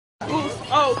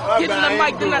Oh, get in the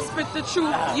mic, then I spit the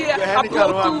truth. Yeah, I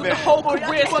blow through the whole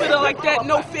career, spitter like that,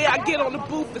 no fear. I get on the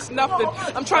booth, it's nothing.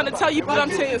 I'm trying to tell you, but I'm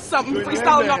telling you something.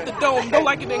 Freestyling off the dome, don't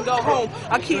like it, then go home.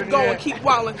 I keep going, keep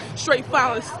wildin', straight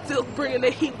violence, still bringing the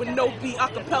heat with no beat,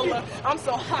 acapella. I'm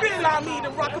so hot, I'm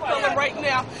eating Rockefeller right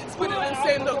now. Spit it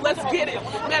insane, look, let's get it.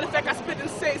 Matter of fact, I spit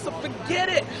insane, so forget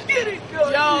it. Get it,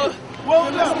 yo.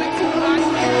 You're listening to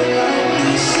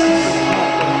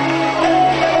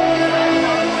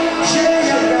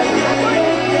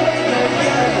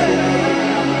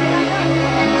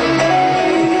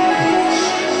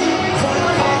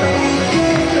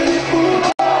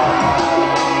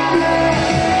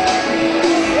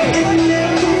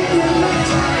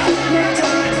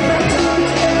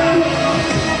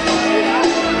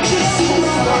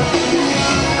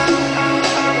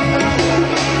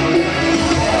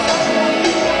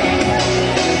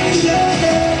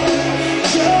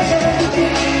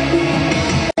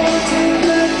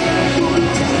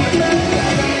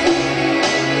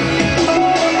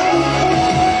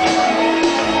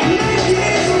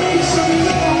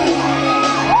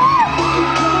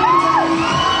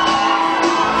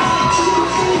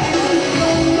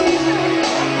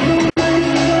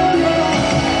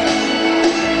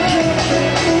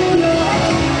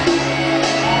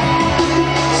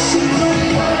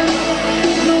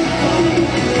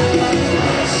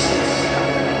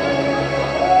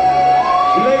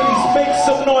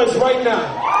right now.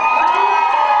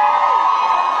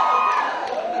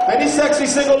 Any sexy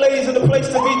single ladies in the place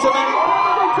to be tonight?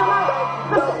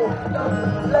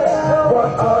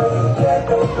 What are you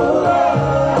getting for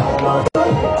love?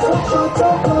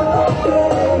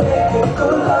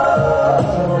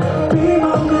 Be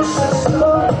my Mrs.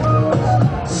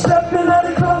 Love. Stepping at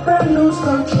the club and lose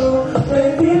control.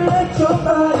 Baby, let your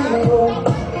body roll.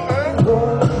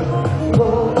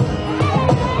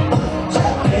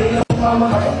 Mama,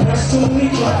 nice to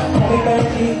meet you. Happy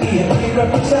birthday, be a big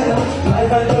representative.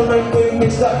 Live and direct with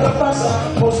Mr. Capasa.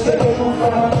 Most of you from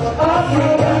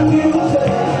African music.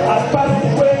 I find the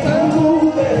way you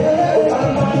move it. Oh, I'm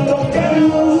not gonna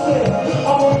move it. I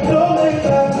want to make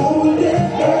that move it.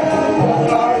 What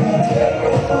are you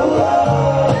taking for love?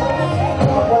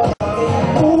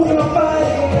 Move your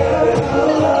body, girl, for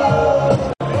love.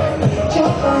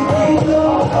 Jump and breathe,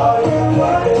 love. Are you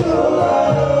ready to love?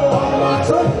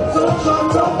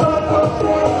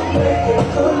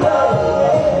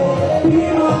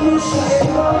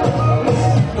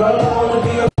 Girl, I wanna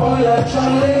be a boy like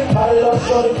Charlie. I love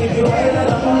sure to keep you right at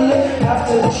the money.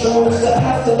 After the show is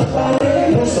after the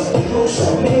party. Know something new, so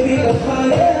maybe the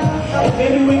party. And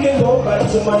maybe we can go back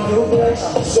to my new place.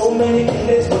 So many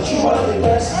things, but you are the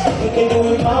best. We can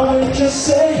do it my way, just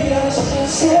say yes,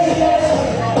 say yes.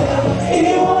 If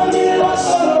you want me, lost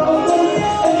all over me.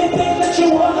 Anything that you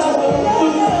want, I will do.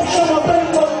 Show my friend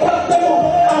what got them.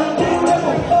 I'm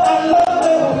beautiful, I love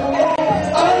them.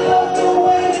 I love the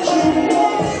way that you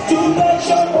do that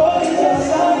your body does.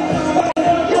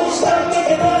 Don't stop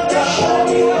thinking about that. Show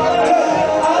me what I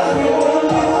feel.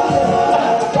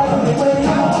 Come on.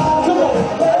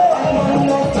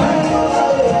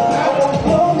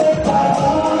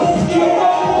 You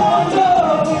want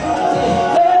love.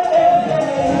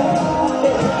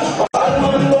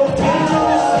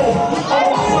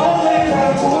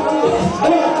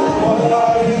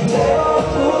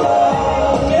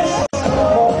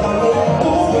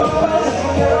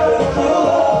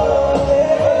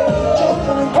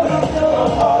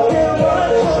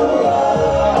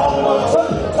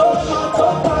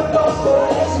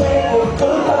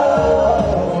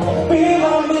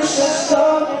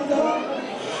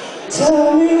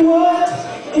 Tell me what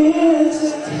is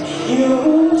it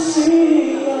you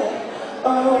see?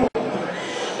 Oh,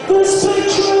 this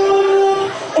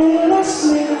picture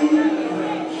endlessly,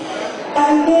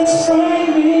 and it's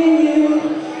framing you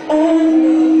and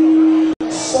me.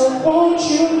 So won't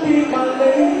you be my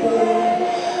lady?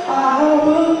 I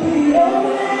will be your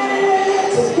man.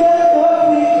 Together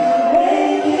we can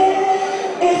make it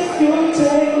if you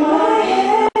take my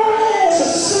hand. So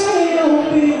say you'll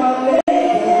be my lady.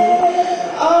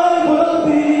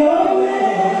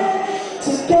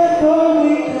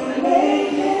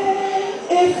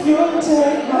 If you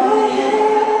take my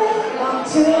hand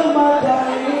until my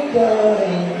dying day,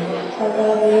 I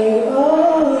love you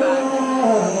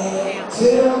alright.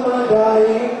 Till my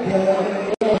dying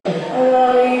day, I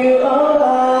love you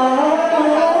alright.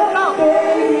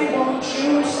 Baby, won't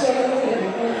you stay?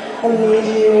 I need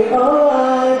you alright.